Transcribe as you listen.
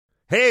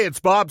Hey, it's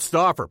Bob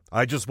Stauffer.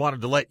 I just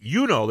wanted to let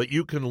you know that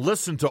you can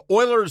listen to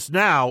Oilers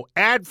Now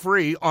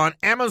ad-free on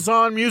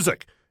Amazon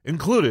Music,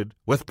 included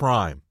with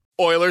Prime.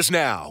 Oilers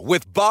Now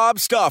with Bob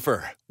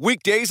Stauffer.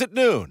 Weekdays at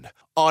noon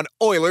on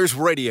Oilers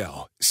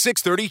Radio,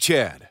 630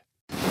 CHED.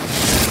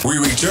 We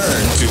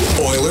return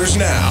to Oilers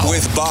Now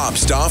with Bob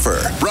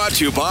Stauffer. Brought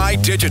to you by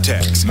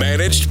Digitex.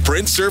 Managed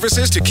print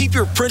services to keep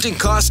your printing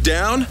costs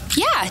down?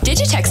 Yeah,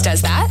 Digitex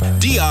does that.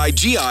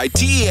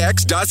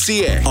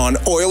 Digitex.ca on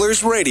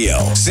Oilers Radio,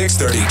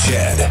 630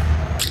 CHED.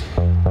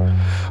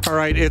 All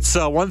right, it's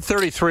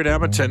 1:33 in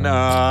Edmonton.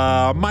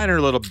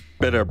 Minor little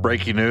bit of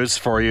breaking news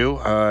for you.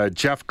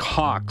 Jeff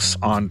Cox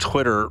on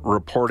Twitter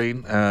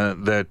reporting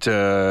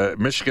that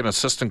Michigan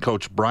assistant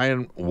coach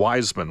Brian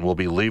Wiseman will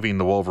be leaving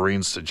the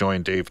Wolverines to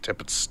join Dave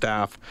Tippett's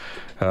staff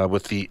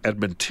with the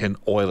Edmonton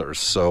Oilers.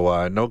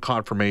 So no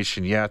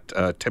confirmation yet.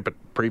 Tippett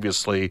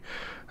previously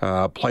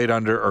played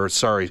under,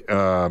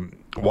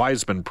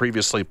 Wiseman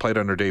previously played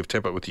under Dave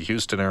Tippett with the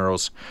Houston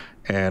Aeros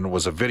and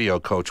was a video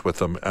coach with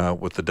them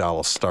with the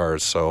Dallas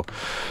Stars. So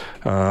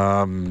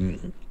I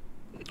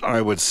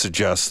would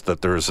suggest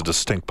that there is a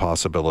distinct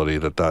possibility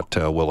that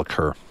will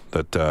occur.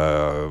 That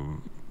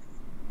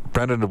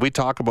Brendan, did we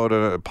talk about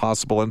a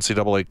possible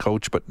NCAA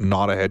coach but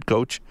not a head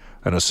coach,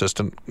 an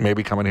assistant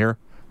maybe coming here?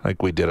 I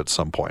think we did at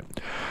some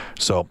point.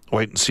 So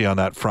wait and see on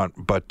that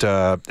front. But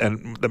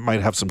and that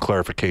might have some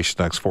clarification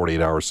the next 48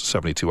 hours to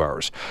 72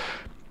 hours.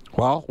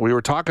 Well, we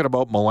were talking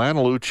about Milan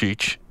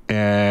Lucic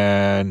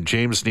and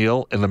James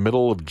Neal in the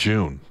middle of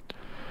June.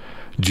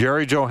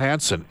 Jerry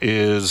Johansson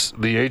is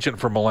the agent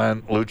for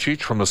Milan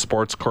Lucic from the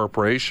Sports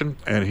Corporation,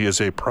 and he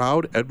is a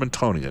proud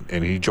Edmontonian,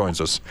 and he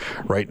joins us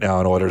right now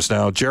on Oilers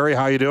Now. Jerry,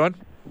 how you doing?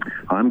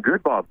 I'm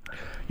good, Bob.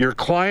 Your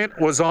client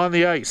was on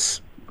the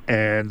ice,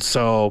 and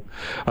so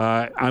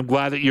I'm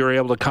glad that you were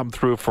able to come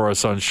through for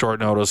us on short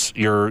notice.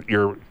 Your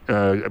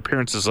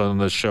appearances on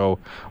this show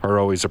are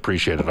always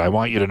appreciated. I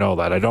want you to know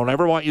that. I don't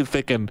ever want you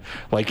thinking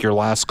like your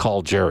last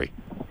call, Jerry.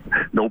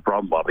 No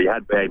problem, Bob. If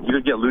you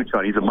could get Luch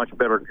on, he's a much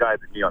better guy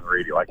than me on the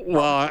radio. I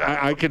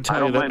can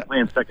tell you that. I don't mind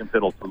playing second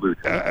fiddle to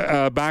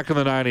Luch. Back in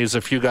the 90s,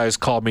 a few guys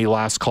called me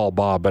Last Call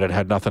Bob, but it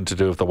had nothing to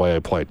do with the way I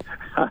played.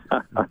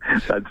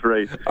 That's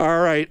right.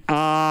 All right.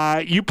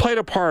 You played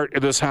a part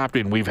in this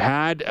happening. We've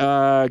had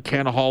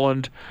Ken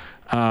Holland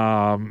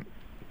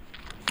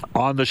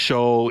on the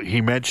show.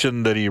 He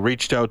mentioned that he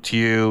reached out to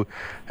you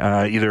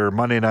either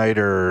Monday night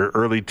or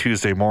early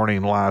Tuesday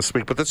morning last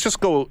week. But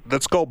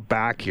let's go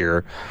back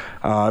here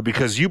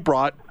because you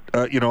brought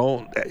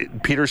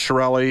Peter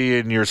Chiarelli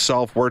and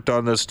yourself worked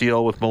on this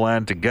deal with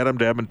Milan to get him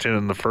to Edmonton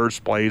in the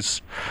first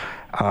place.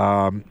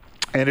 And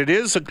it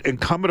is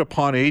incumbent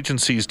upon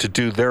agencies to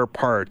do their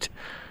part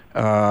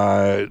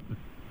to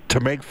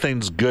make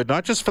things good,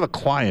 not just for the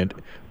client,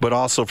 but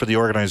also for the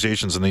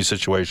organizations in these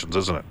situations,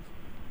 isn't it?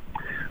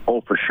 Oh,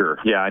 for sure.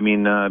 Yeah, I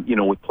mean,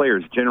 with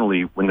players,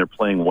 generally, when they're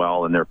playing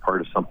well and they're part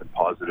of something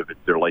positive,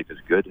 their life is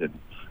good. And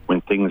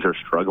when things are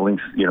struggling,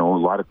 a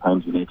lot of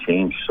times you need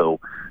change. So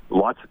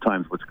lots of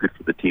times what's good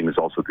for the team is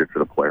also good for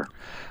the player.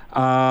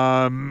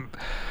 I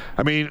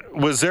mean,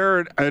 was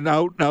there an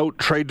out-and-out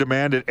trade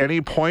demand at any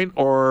point,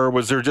 or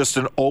was there just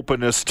an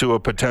openness to a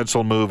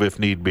potential move if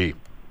need be?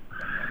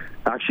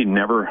 Actually,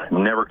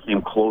 never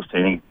came close to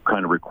any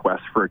kind of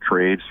request for a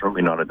trade,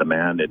 certainly not a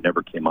demand. It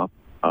never came up.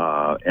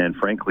 And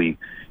frankly,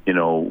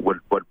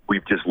 what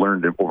we've just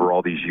learned over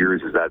all these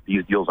years is that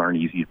these deals aren't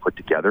easy to put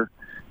together.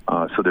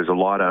 So there's a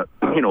lot of,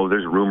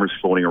 there's rumors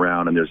floating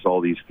around and there's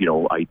all these,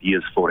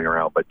 ideas floating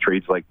around, but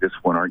trades like this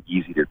one aren't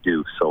easy to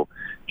do. So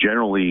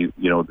generally,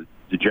 the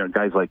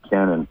guys like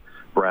Ken and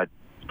Brad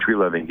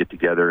Treliving get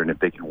together, and if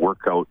they can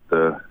work out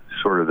the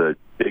sort of the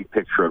big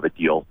picture of a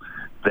deal,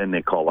 then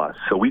they call us.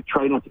 So we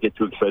try not to get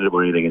too excited about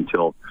anything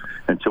until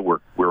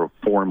we're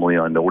formally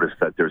on notice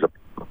that there's a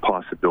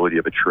possibility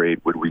of a trade.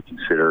 Would we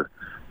consider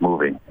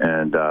moving?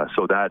 And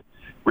so that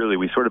really,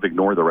 we sort of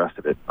ignore the rest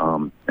of it.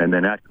 And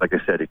then that, like I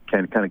said, it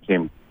kind of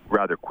came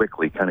rather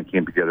quickly, kind of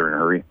came together in a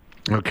hurry.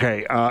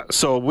 Okay.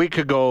 So we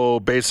could go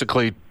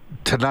basically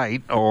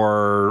tonight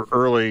or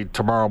early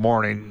tomorrow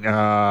morning.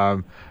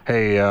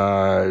 Hey,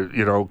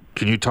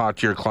 can you talk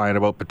to your client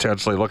about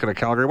potentially looking at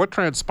Calgary? What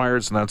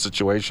transpires in that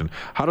situation?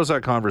 How does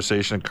that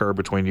conversation occur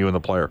between you and the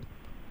player?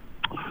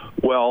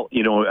 Well,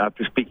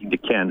 after speaking to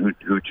Ken,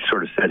 who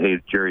sort of said, "Hey,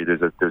 Jerry,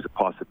 there's a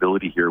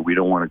possibility here. We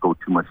don't want to go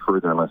too much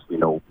further unless we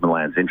know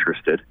Milan's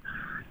interested."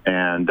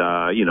 And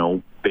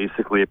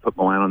basically, I put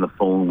Milan on the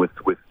phone with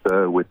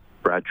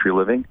Brad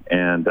Treliving,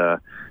 and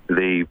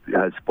they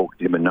had spoken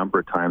to him a number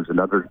of times.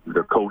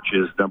 The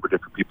coaches, a number of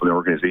different people in the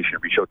organization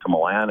reached out to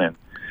Milan, and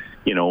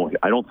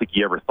I don't think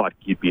he ever thought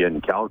he'd be in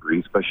Calgary,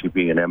 especially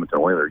being an Edmonton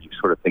Oiler. You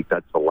sort of think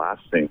that's the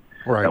last thing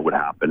that would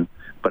happen.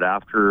 But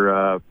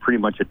after pretty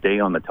much a day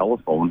on the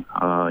telephone,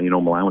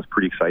 Milan was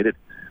pretty excited.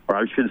 Or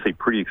I shouldn't say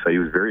pretty excited, he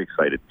was very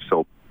excited.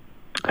 So,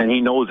 and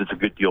he knows it's a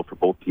good deal for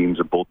both teams,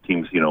 and both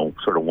teams,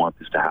 sort of want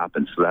this to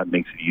happen. So that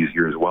makes it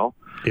easier as well.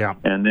 Yeah.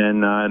 And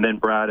then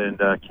Brad and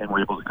Ken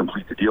were able to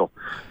complete the deal.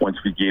 Once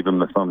we gave them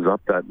the thumbs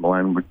up, that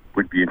Milan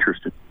would be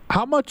interested.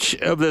 How much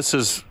of this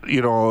is,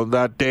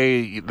 that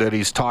day that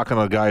he's talking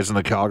to the guys in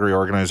the Calgary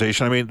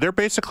organization? I mean, they're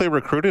basically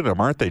recruiting him,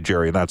 aren't they,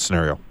 Jerry, in that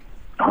scenario?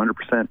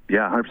 100%.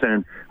 Yeah, 100%.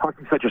 And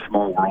hockey's such a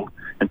small world.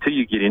 Until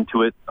you get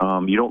into it,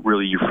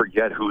 you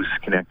forget who's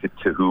connected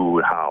to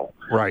who, how.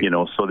 Right.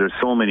 So there's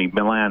so many.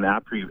 Milan,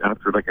 after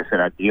like I said,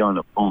 that day on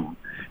the phone,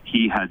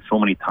 he had so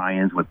many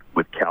tie-ins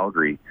with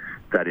Calgary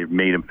that it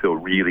made him feel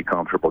really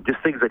comfortable.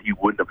 Just things that he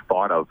wouldn't have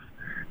thought of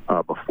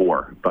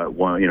before. But,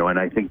 and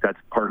I think that's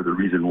part of the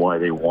reason why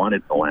they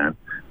wanted Milan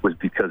was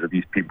because of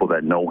these people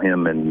that know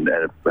him and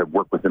have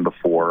worked with him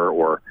before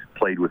or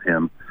played with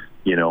him.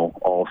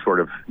 All sort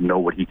of know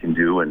what he can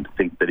do and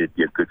think that it'd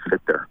be a good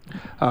fit there.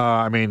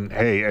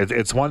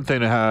 It's one thing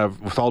to have,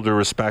 with all due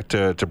respect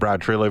to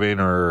Brad Treliving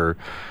or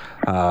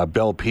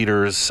Bill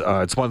Peters,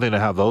 it's one thing to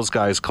have those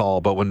guys call,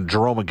 but when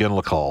Jerome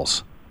McGinley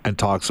calls and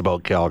talks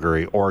about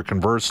Calgary, or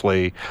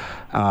conversely,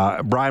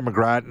 Brian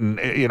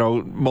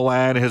McGrattan,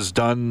 Milan has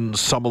done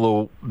some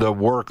of the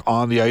work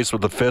on the ice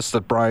with the fist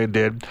that Brian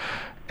did.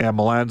 And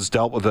Milan's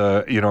dealt with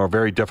a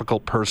very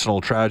difficult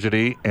personal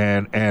tragedy,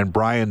 and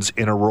Brian's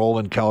in a role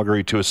in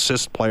Calgary to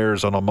assist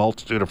players on a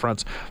multitude of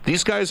fronts.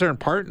 These guys are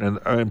important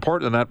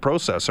in that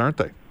process, aren't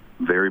they?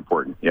 Very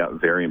important. Yeah,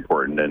 very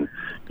important. And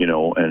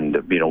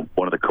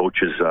one of the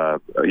coaches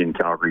in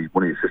Calgary,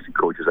 one of the assistant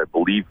coaches, I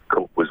believe,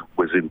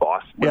 was in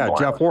Boston. Yeah,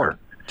 Jeff Ward.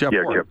 Jeff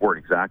Ward,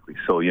 exactly.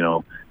 So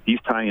these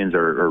tie-ins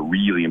are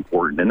really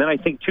important. And then I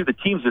think too, the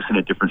team's just in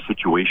a different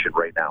situation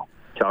right now.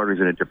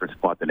 Calgary's in a different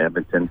spot than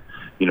Edmonton.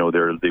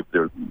 They're a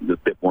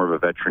bit more of a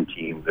veteran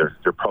team.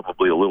 They're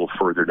probably a little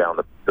further down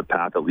the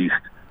path, at least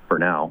for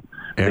now.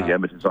 I think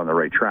Edmonton's on the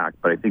right track,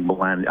 but I think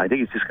Milan,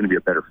 it's just going to be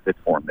a better fit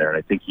for him there, and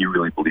I think he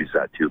really believes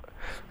that too.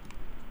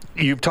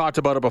 You've talked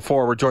about it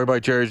before. We're joined by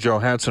Jerry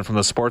Johansson from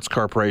the Sports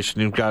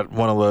Corporation. You've got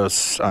one of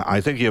the,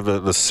 I think you have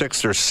the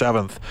 6th or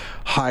 7th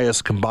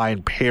highest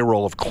combined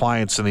payroll of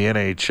clients in the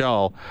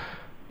NHL.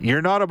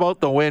 You're not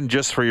about the win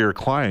just for your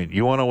client.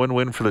 You want to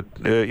win for the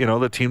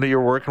the team that you're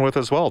working with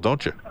as well,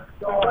 don't you?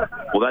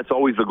 Well, that's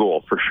always the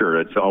goal, for sure.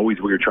 It's always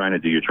what you're trying to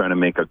do. You're trying to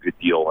make a good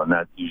deal, and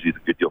that usually is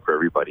a good deal for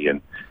everybody.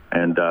 And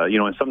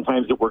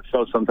sometimes it works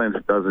out, sometimes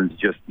it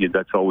doesn't.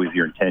 That's always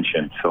your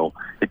intention. So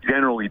it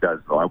generally does,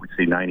 though. I would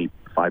say 95%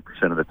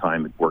 of the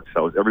time it works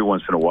out. Every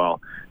once in a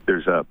while,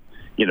 there's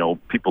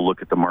people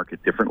look at the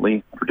market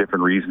differently for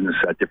different reasons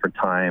at different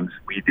times.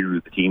 We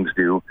do, the teams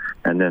do,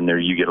 and then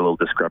you get a little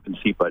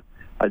discrepancy. But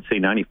I'd say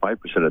 95%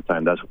 of the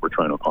time, that's what we're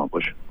trying to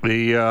accomplish.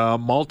 The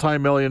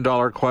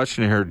multi-million-dollar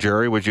question here,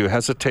 Jerry, would you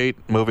hesitate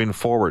moving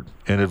forward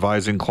in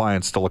advising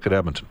clients to look at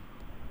Edmonton?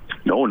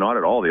 No, not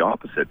at all. The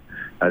opposite.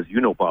 As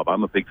you know, Bob,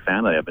 I'm a big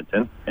fan of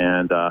Edmonton,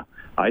 and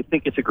I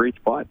think it's a great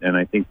spot. And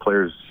I think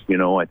players,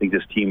 I think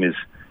this team is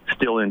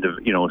still into,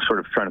 sort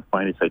of trying to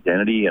find its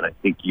identity. And I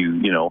think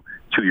 2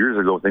 years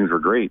ago, things were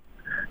great,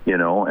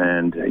 and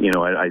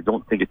I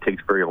don't think it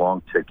takes very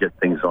long to get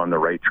things on the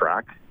right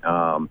track.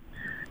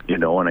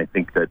 And I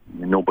think that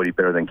nobody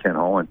better than Ken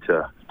Holland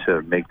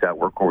to make that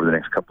work over the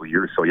next couple of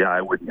years. So, yeah,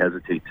 I wouldn't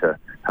hesitate to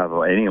have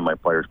any of my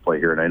players play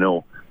here. And I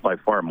know by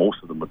far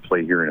most of them would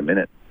play here in a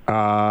minute.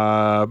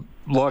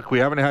 Look, we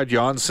haven't had you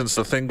on since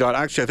the thing got...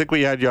 Actually, I think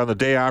we had you on the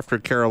day after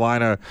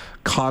Carolina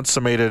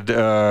consummated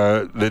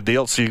the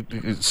deal,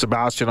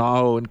 Sebastian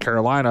Aho in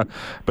Carolina.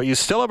 But you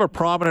still have a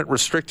prominent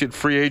restricted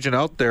free agent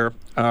out there,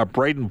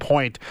 Brayden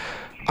Point.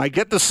 I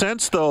get the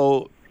sense,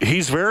 though,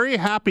 he's very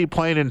happy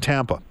playing in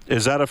Tampa.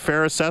 Is that a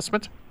fair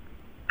assessment?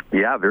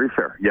 Yeah, very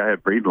fair. Yeah,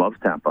 Brayden loves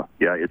Tampa.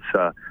 Yeah, it's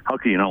how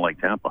can you not like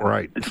Tampa?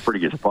 Right. It's a pretty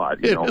good spot.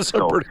 It is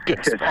a pretty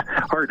good spot.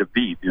 It's hard to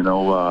beat,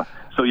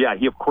 So, yeah,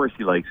 of course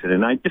he likes it.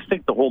 And I just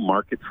think the whole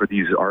market for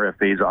these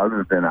RFAs,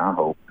 other than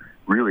Aho,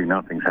 really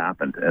nothing's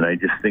happened. And I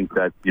just think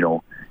that,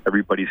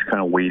 everybody's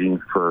kind of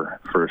waiting for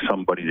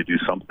somebody to do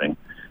something.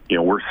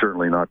 We're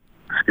certainly not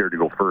scared to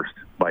go first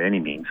by any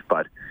means,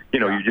 but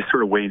you're just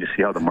sort of waiting to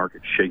see how the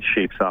market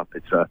shapes up.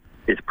 It's a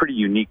pretty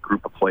unique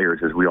group of players,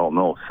 as we all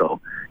know. So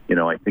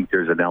I think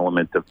there's an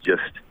element of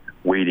just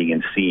waiting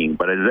and seeing,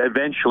 but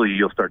eventually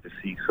you'll start to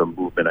see some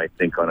movement, I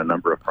think, on a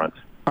number of fronts.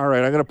 All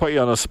right, I'm going to put you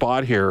on the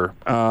spot here.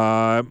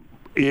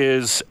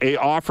 Is a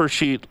offer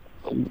sheet?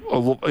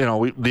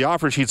 The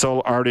offer sheet's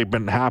already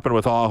been happened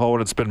with Aho,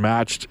 and it's been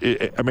matched.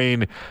 I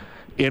mean,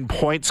 in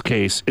Point's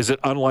case, is it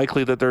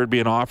unlikely that there would be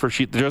an offer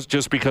sheet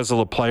just because of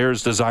the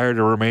player's desire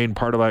to remain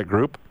part of that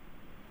group?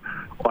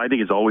 Well, I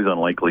think it's always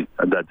unlikely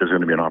that there's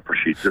going to be an offer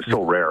sheet. They're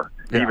so rare.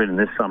 Yeah. Even in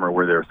this summer,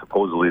 where there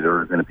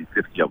are going to be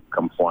 50 of them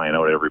come flying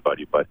out at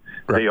everybody, but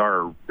right. They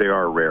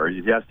are rare.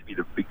 It has to be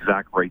the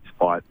exact right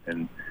spot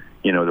and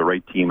the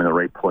right team and the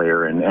right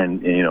player, and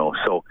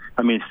so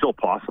I mean, it's still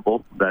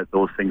possible that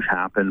those things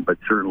happen, but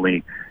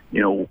certainly,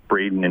 in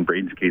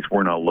Braden's case,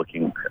 we're not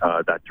looking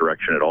that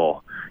direction at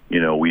all.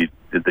 The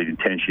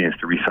intention is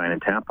to re-sign in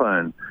Tampa,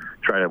 and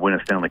try to win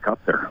a Stanley Cup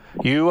there.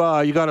 You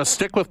got to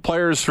stick with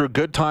players through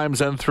good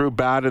times and through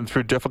bad and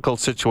through difficult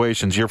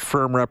situations. Your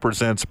firm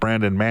represents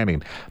Brandon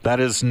Manning. That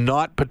is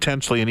not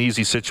potentially an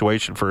easy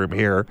situation for him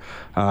here.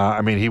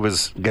 I mean, he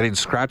was getting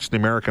scratched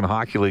in the American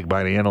Hockey League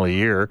by the end of the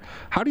year.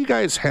 How do you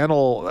guys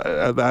handle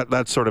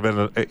that sort of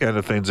end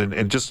of things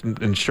and just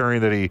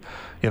ensuring that he,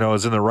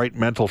 is in the right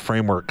mental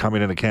framework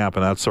coming into camp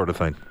and that sort of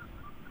thing?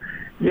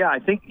 Yeah, I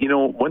think,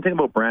 one thing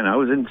about Brand, I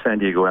was in San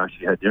Diego,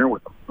 actually had dinner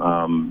with him,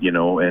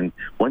 and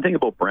one thing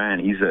about Brand,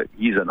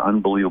 he's an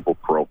unbelievable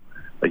pro.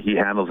 Like, he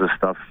handles his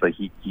stuff, like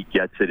he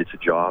gets it, it's a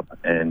job,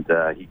 and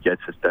he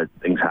gets it that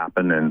things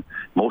happen, and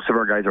most of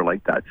our guys are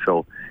like that.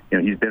 So,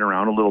 he's been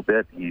around a little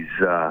bit. He's,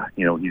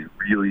 he's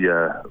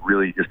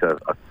really just a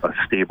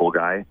stable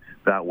guy.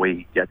 That way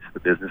he gets the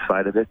business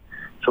side of it.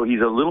 So he's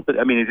a little bit,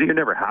 you're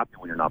never happy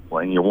when you're not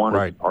playing. You want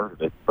to be part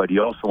of it, but he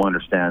also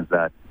understands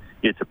that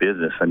it's a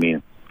business.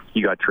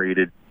 He got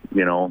traded,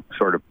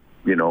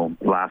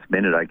 last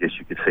minute, I guess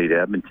you could say,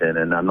 to Edmonton,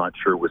 and I'm not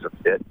sure it was a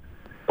fit,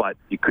 but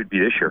it could be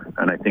this year.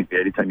 And I think that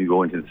anytime you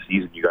go into the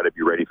season, you got to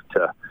be ready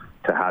to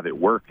have it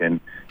work.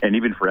 And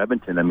even for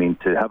Edmonton,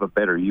 to have a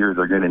better year,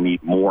 they're going to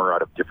need more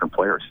out of different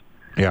players.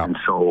 Yeah. And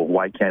so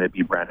why can't it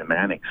be Brandon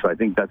Manning? So I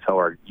think that's how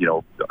our,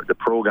 the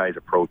pro guys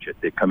approach it.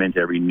 They come into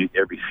every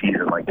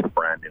season like it's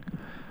Brandon.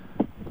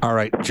 All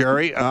right,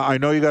 Jerry, I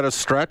know you got to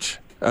stretch.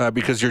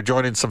 Because you're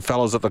joining some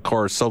fellows at the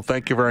course. So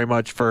thank you very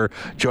much for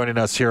joining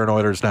us here in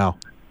Oilers Now.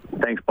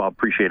 Thanks, Bob.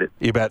 Appreciate it.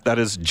 You bet. That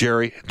is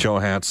Jerry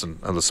Johansson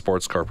of the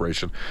Sports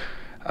Corporation.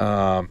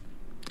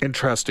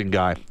 Interesting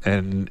guy.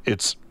 And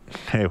it's,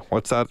 hey,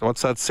 what's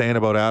that saying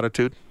about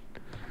attitude?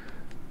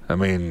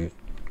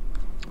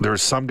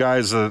 There's some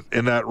guys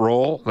in that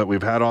role that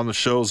we've had on the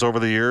shows over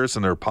the years,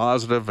 and they're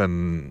positive,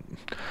 and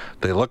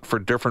they look for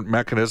different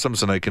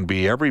mechanisms, and they can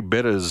be every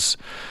bit as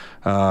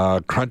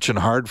crunching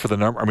hard for the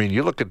number.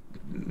 You look at,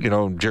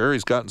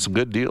 Jerry's gotten some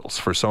good deals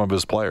for some of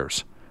his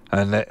players.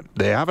 And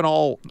they haven't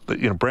all,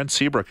 Brent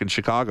Seabrook in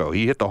Chicago,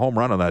 he hit the home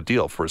run on that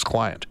deal for his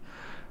client.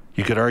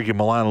 You could argue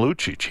Milan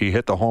Lucic, he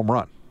hit the home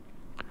run.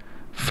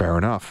 Fair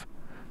enough.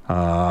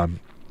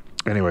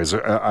 Anyways,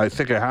 I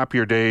think a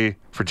happier day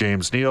for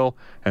James Neal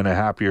and a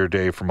happier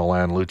day for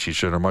Milan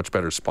Lucic in a much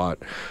better spot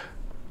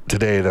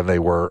today than they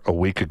were a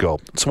week ago.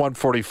 It's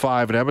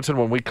 1:45 in Edmonton.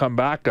 When we come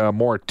back,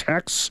 more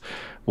texts.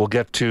 We'll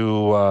get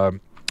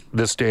to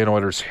this day in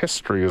Oilers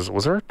history.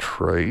 Was there a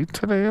trade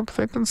today? I'm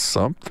thinking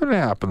something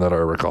happened that I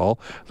recall.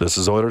 This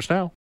is Oilers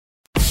Now.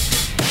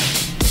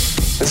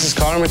 This is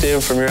Connor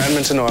McDavid from your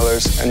Edmonton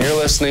Oilers, and you're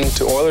listening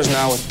to Oilers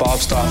Now with Bob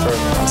Stauffer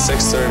on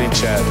 630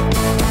 CHED.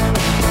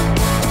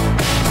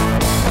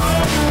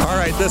 All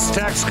right, this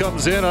text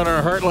comes in on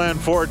our Heartland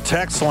Ford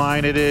text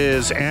line. It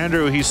is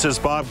Andrew. He says,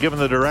 Bob, given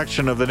the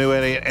direction of the new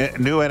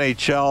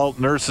NHL,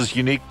 Nurse's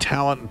unique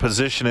talent and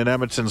position in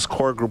Edmonton's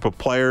core group of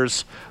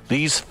players,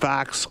 these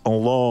facts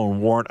alone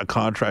warrant a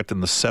contract in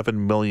the $7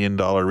 million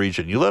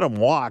region. You let him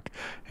walk,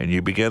 and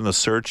you begin the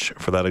search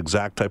for that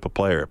exact type of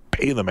player.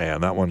 Pay the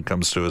man. That one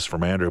comes to us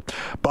from Andrew.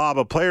 Bob,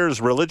 a player's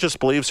religious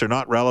beliefs are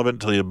not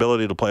relevant to the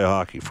ability to play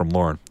hockey, from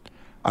Lauren.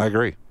 I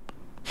agree.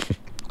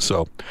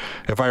 So,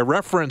 if I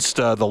referenced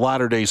the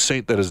Latter-day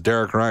Saint that is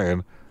Derek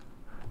Ryan,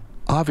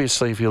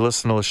 obviously, if you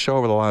listen to the show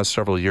over the last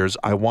several years,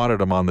 I wanted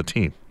him on the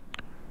team.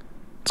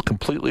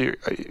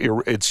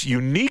 It's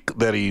unique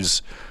that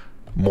he's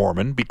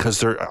Mormon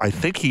because I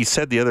think he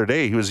said the other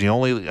day he was the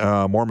only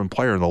Mormon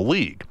player in the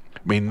league.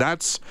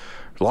 That's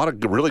a lot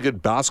of really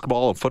good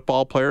basketball and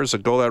football players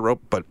that go that route,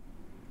 but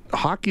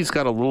hockey's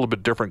got a little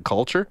bit different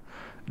culture.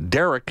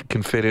 Derek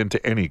can fit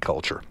into any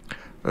culture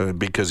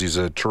because he's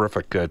a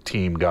terrific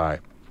team guy.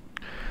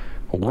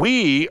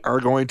 We are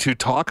going to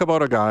talk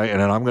about a guy,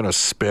 and then I'm going to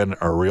spin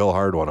a real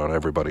hard one on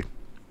everybody.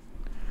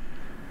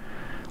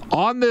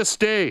 On this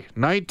day,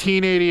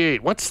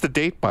 1988. What's the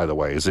date, by the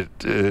way? Is it?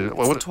 It's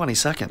the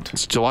 22nd.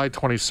 It's July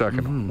 22nd.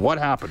 Mm-hmm. What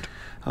happened?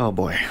 Oh,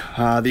 boy.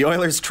 The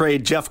Oilers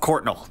trade Jeff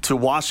Courtnall to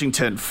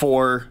Washington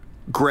for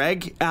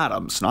Greg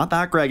Adams. Not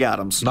that Greg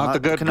Adams. Not the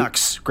good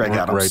Canucks Greg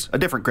Adams. Right. A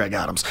different Greg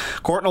Adams.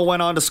 Courtnall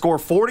went on to score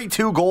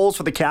 42 goals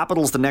for the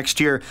Capitals the next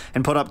year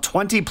and put up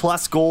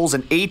 20-plus goals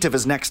in 8 of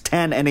his next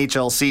 10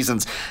 NHL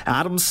seasons.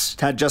 Adams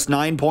had just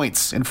 9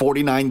 points in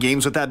 49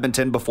 games with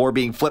Edmonton before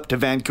being flipped to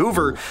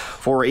Vancouver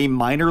for a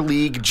minor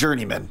league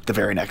journeyman the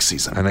very next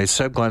season. And they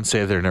said Glenn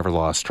Sather never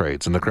lost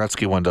trades. And the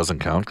Gretzky one doesn't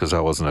count because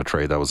that wasn't a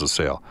trade. That was a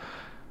sale.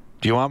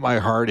 Do you want my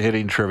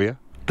hard-hitting trivia?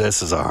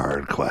 This is a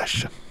hard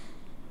question.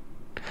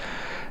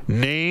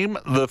 Name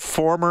the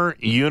former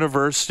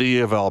University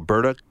of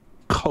Alberta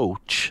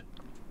coach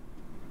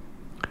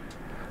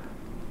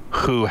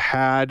who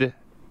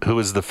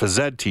was the phys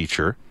ed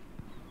teacher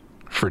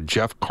for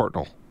Jeff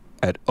Courtnall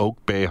at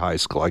Oak Bay High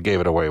School. I gave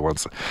it away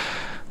once.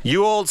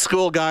 You old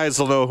school guys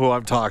will know who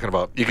I'm talking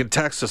about. You can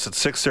text us at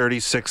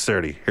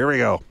 630-630. Here we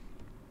go.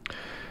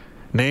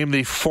 Name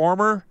the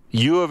former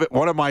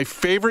one of my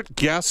favorite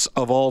guests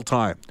of all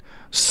time.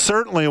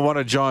 Certainly one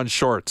of John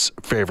Short's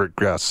favorite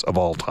guests of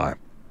all time.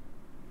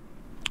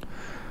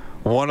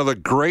 One of the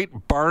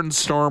great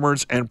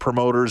barnstormers and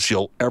promoters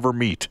you'll ever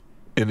meet.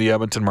 in the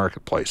Edmonton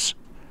marketplace.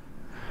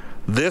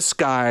 This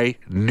guy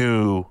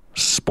knew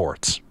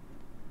sports.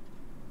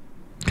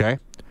 Okay?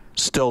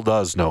 Still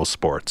does know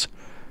sports.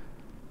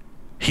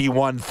 He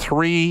won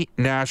 3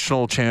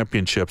 national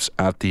championships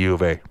at the U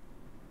of A.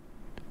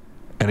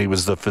 And he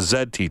was the phys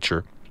ed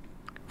teacher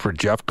for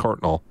Jeff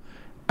Courtnall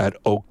at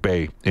Oak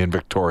Bay in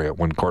Victoria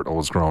when Courtnall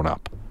was growing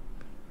up.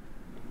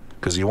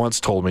 Because he once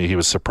told me he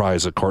was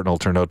surprised that Courtnall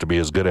turned out to be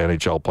as good an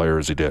NHL player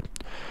as he did.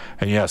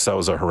 And yes, that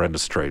was a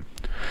horrendous trade.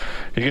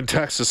 You can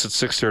text us at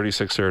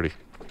 630.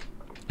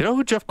 You know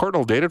who Jeff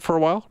Courtnall dated for a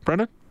while,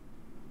 Brendan?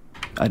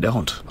 I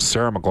don't.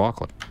 Sarah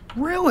McLachlan.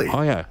 Really?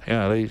 Oh, yeah.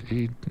 Yeah,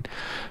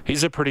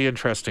 he's a pretty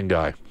interesting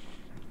guy.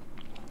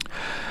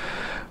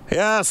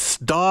 Yes,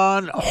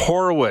 Don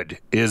Horwood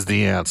is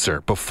the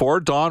answer. Before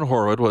Don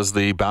Horwood was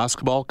the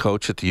basketball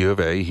coach at the U of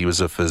A, he was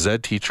a phys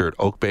ed teacher at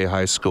Oak Bay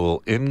High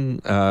School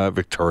in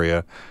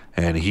Victoria,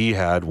 and he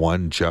had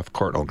one Jeff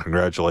Courtnall.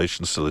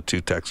 Congratulations to the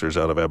 2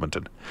 texters out of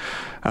Edmonton.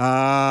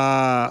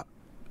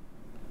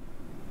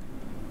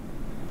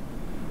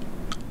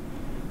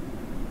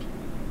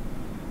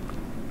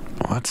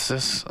 What's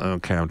this?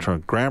 Okay, I'm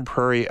trying. Grand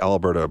Prairie,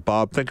 Alberta.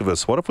 Bob, think of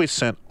this. What if we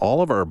sent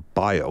all of our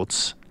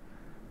buyouts?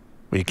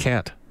 Well, you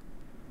can't,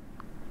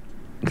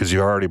 because you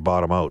already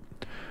bought them out,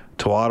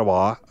 to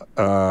Ottawa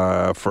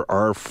for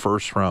our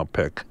first-round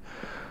pick.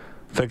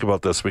 Think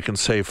about this. We can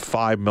save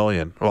 $5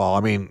 million. Well, I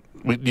mean,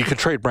 you could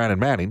trade Brandon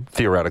Manning,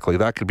 theoretically.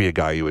 That could be a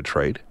guy you would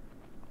trade.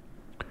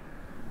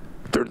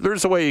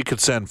 There's a way you could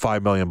send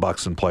 $5 million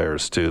in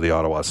players to the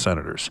Ottawa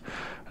Senators.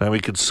 And we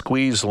could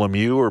squeeze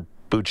Lemieux or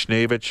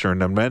Buchnevich or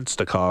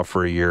Nemenstikov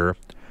for a year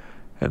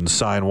and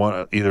sign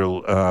one, either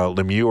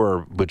Lemieux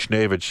or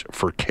Buchnevich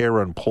for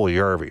Karen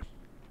Puljujarvi.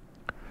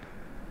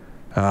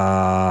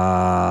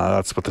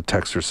 That's what the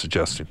texter's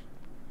suggesting.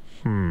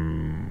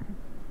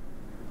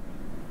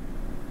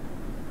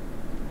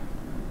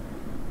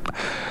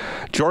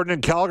 Jordan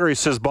in Calgary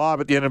says,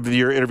 Bob, at the end of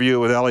your interview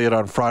with Elliot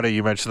on Friday,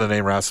 you mentioned the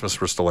name Rasmus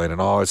Ristolainen.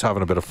 Oh, I was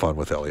having a bit of fun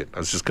with Elliot. I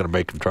was just going to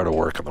make him try to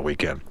work on the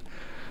weekend.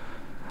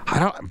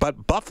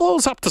 But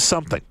Buffalo's up to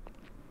something,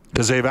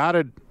 because they've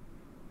added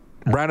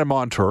Brandon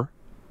Montour.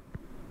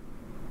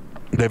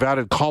 They've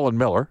added Colin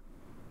Miller.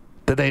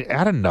 Did they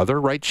add another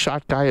right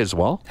shot guy as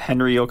well?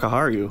 Henry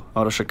Jokiharju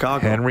out of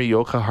Chicago. Henry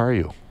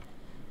Jokiharju.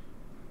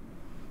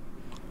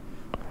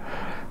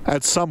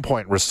 At some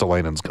point,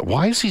 Ristolainen's...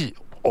 Why is he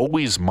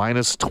always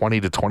minus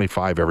 20 to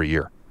 25 every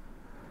year?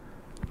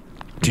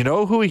 Do you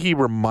know who he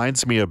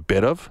reminds me a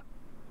bit of?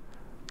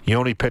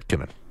 Joni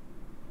Pitkanen.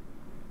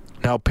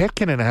 Now,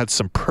 Pitkanen had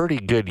some pretty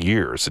good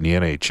years in the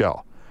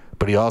NHL,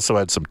 but he also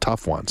had some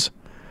tough ones.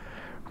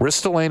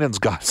 Ristolainen's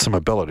got some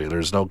ability.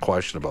 There's no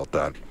question about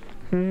that.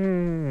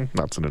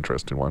 That's an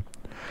interesting one.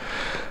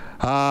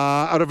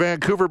 Out of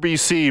Vancouver,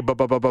 BC,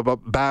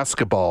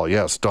 basketball.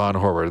 Yes, Don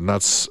Horwood. And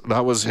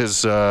that was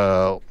his,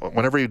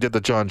 whenever he did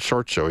the John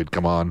Short show, he'd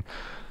come on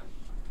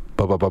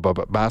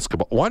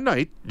basketball. One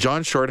night,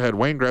 John Short had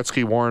Wayne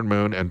Gretzky, Warren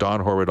Moon, and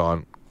Don Horwood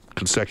on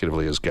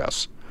consecutively as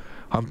guests.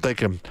 I'm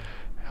thinking,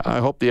 I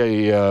hope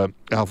the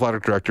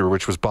athletic director,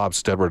 which was Bob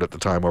Stedward at the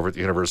time over at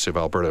the University of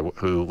Alberta,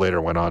 who later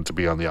went on to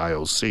be on the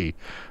IOC,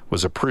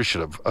 was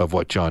appreciative of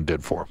what John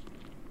did for him.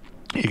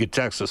 You could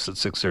text us at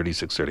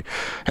 630.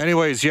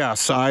 Anyways,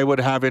 yes, I would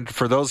have it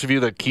for those of you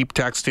that keep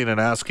texting and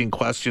asking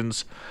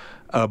questions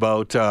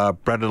about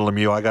Brendan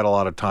Lemieux. I got a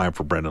lot of time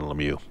for Brendan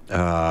Lemieux.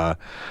 Pat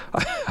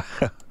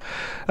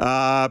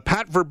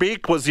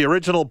Verbeek was the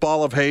original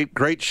Ball of Hate.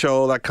 Great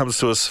show. That comes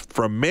to us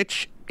from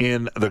Mitch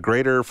in the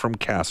Greater from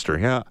Castor.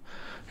 Yeah.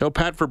 You know,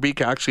 Pat Verbeek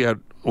actually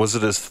had, was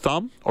it his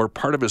thumb or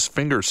part of his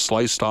finger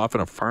sliced off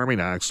in a farming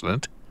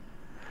accident?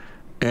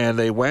 And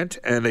they went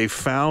and they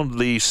found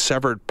the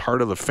severed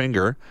part of the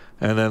finger,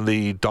 and then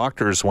the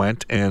doctors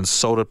went and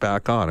sewed it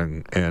back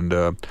on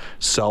and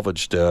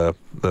salvaged the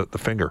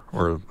finger.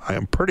 Or I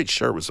am pretty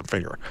sure it was the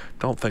finger.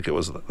 Don't think it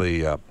was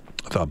the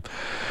thumb.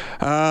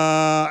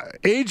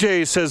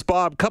 AJ says,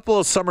 Bob, couple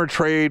of summer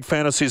trade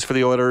fantasies for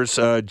the Oilers.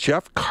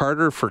 Jeff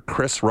Carter for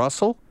Chris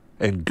Russell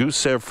and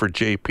Gusev for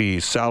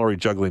JP. Salary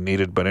juggling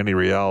needed, but any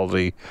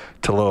reality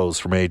to Lowe's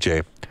from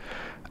AJ.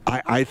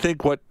 I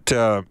think what...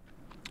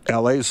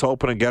 LA's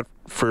hoping to get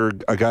for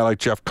a guy like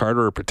Jeff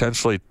Carter or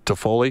potentially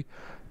Toffoli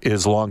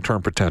is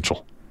long-term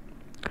potential.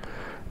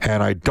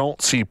 And I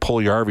don't see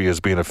Puljujarvi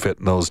as being a fit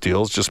in those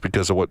deals just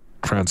because of what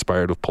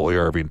transpired with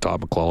Puljujarvi and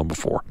Todd McLellan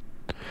before.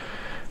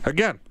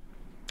 Again,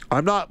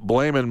 I'm not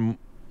blaming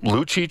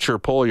Lucic or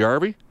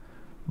Puljujarvi,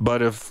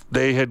 but if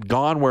they had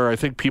gone where I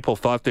think people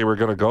thought they were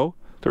going to go,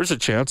 there's a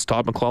chance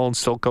Todd McLellan's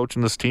still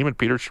coaching this team and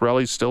Peter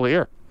Chiarelli's still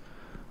here.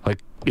 Like,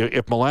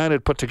 if Milan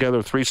had put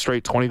together 3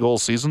 straight 20-goal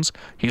seasons,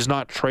 he's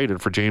not traded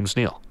for James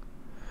Neal.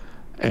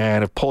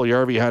 And if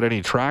Puljujarvi had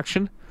any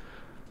traction,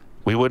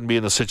 we wouldn't be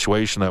in the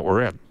situation that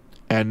we're in.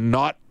 And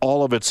not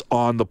all of it's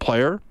on the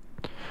player.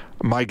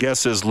 My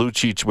guess is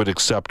Lucic would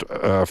accept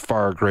a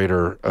far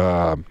greater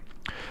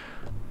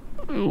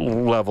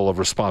level of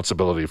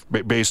responsibility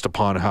based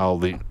upon how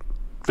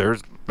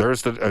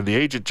The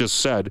agent just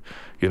said,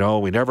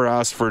 we never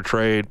asked for a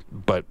trade,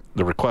 but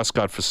the request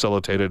got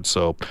facilitated,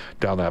 so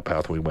down that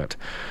path we went.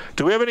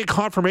 Do we have any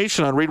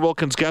confirmation on Reed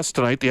Wilkins' guest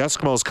tonight? The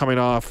Eskimos coming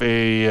off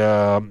a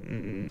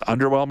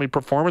underwhelming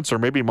performance, or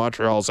maybe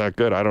Montreal's that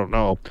good. I don't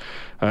know.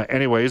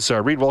 Anyways,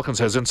 Reed Wilkins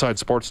has Inside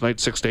Sports tonight,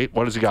 6 to 8.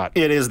 What has he got?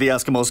 It is the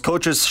Eskimos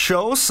coaches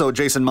show, so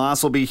Jason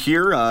Moss will be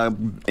here.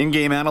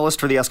 In-game analyst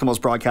for the Eskimos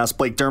broadcast,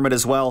 Blake Dermott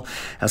as well.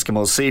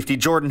 Eskimos safety,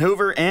 Jordan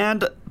Hoover,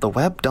 and the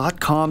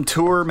Web.com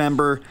tour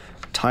member,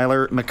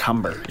 Tyler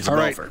McCumber. He's a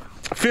golfer.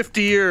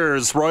 50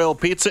 years, Royal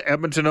Pizza,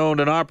 Edmonton owned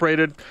and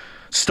operated.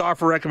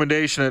 Stauffer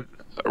recommendation at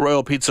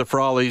Royal Pizza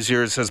for all these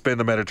years has been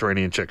the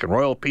Mediterranean chicken.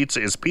 Royal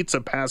Pizza is pizza,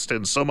 pasta,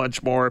 and so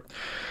much more.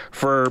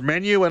 For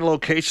menu and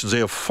locations, they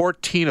have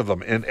 14 of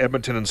them in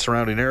Edmonton and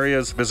surrounding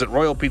areas. Visit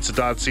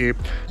royalpizza.ca.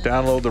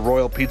 Download the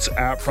Royal Pizza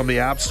app from the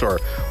App Store.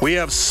 We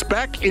have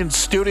Spec in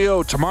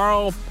studio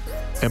tomorrow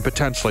and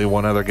potentially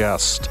one other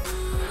guest.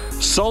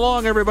 So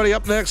long, everybody.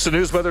 Up next, the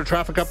news, weather,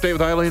 traffic update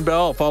with Eileen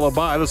Bell, followed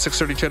by the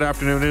 6:30 CHED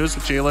Afternoon News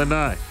with Jalen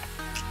Nye.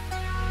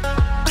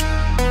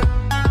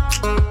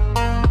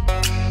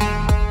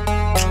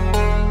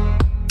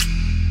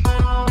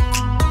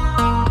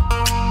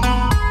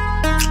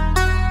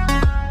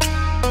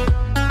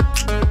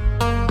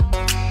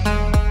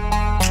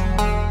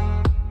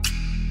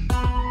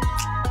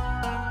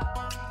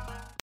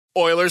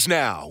 Oilers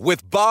Now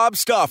with Bob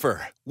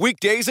Stauffer.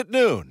 Weekdays at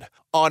noon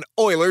on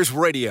Oilers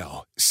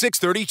Radio,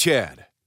 630 CHED.